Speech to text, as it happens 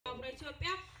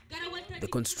The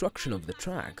construction of the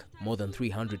track, more than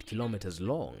 300 kilometers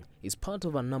long, is part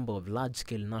of a number of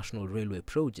large-scale national railway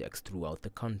projects throughout the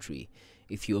country.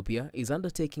 Ethiopia is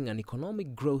undertaking an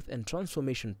economic growth and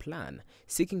transformation plan,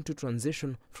 seeking to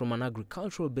transition from an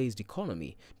agricultural-based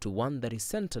economy to one that is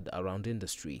centered around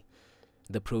industry.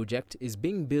 The project is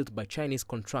being built by Chinese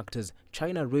contractors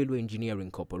China Railway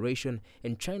Engineering Corporation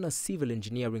and China Civil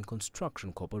Engineering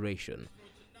Construction Corporation.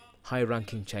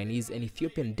 High-ranking Chinese and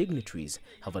Ethiopian dignitaries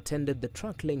have attended the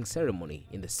track-laying ceremony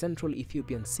in the central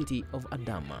Ethiopian city of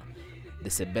Adama. The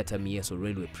Sebeta-Miesso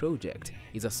railway project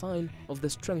is a sign of the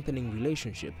strengthening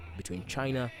relationship between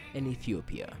China and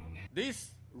Ethiopia.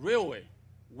 This railway,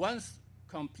 once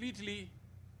completely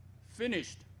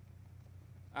finished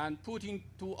and put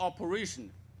into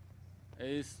operation,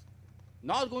 is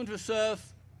not going to serve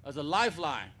as a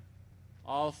lifeline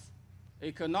of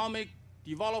economic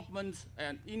development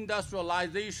and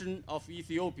industrialization of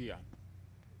Ethiopia.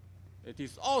 It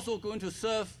is also going to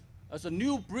serve as a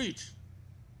new bridge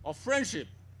of friendship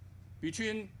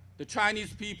between the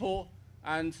Chinese people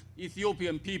and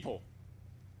Ethiopian people.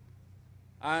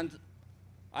 And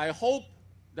I hope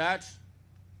that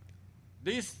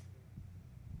this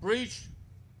bridge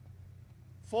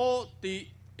for the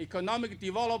economic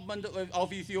development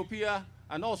of Ethiopia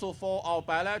and also for our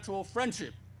bilateral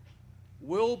friendship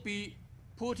will be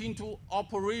put into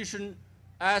operation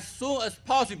as soon as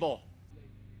possible.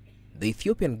 The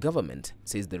Ethiopian government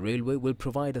says the railway will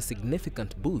provide a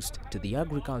significant boost to the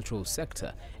agricultural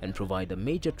sector and provide a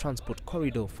major transport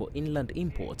corridor for inland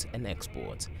imports and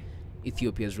exports.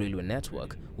 Ethiopia's railway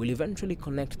network will eventually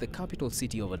connect the capital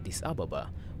city of Addis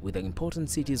Ababa with the important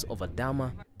cities of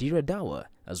Adama, Dire Dawa,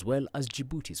 as well as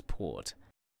Djibouti's port.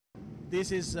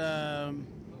 This is a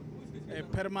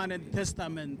permanent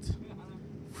testament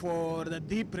for the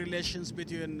deep relations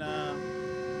between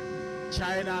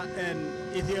China and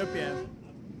Ethiopia,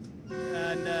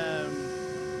 and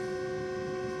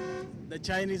the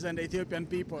Chinese and Ethiopian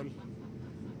people,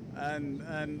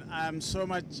 and I'm so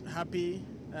much happy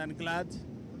and glad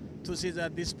to see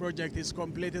that this project is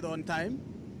completed on time.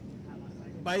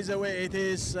 By the way, it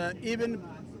is even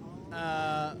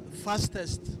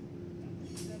fastest,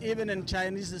 even in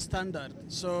Chinese standard.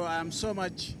 So I'm so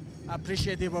much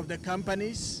appreciative of the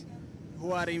companies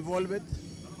who are involved,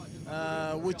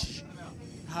 which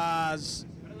has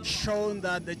shown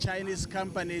that the Chinese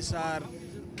companies are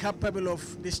capable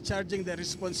of discharging their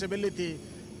responsibility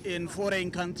in foreign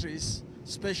countries,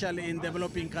 especially in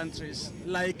developing countries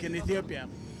like in Ethiopia.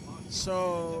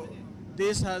 So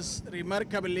this has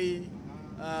remarkably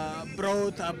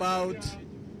brought about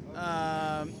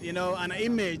an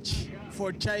image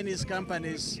for Chinese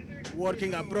companies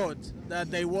working abroad, that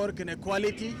they work in a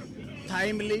quality,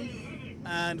 timely,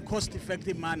 and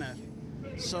cost-effective manner.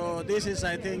 So this is,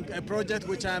 I think, a project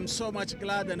which I'm so much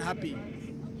glad and happy.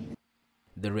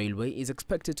 The railway is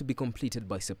expected to be completed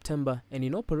by September and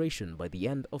in operation by the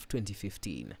end of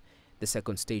 2015. The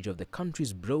second stage of the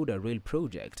country's broader rail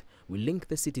project will link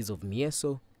the cities of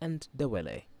Miesso and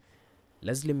Dawele.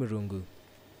 Leslie Mirungu,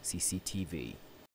 CCTV.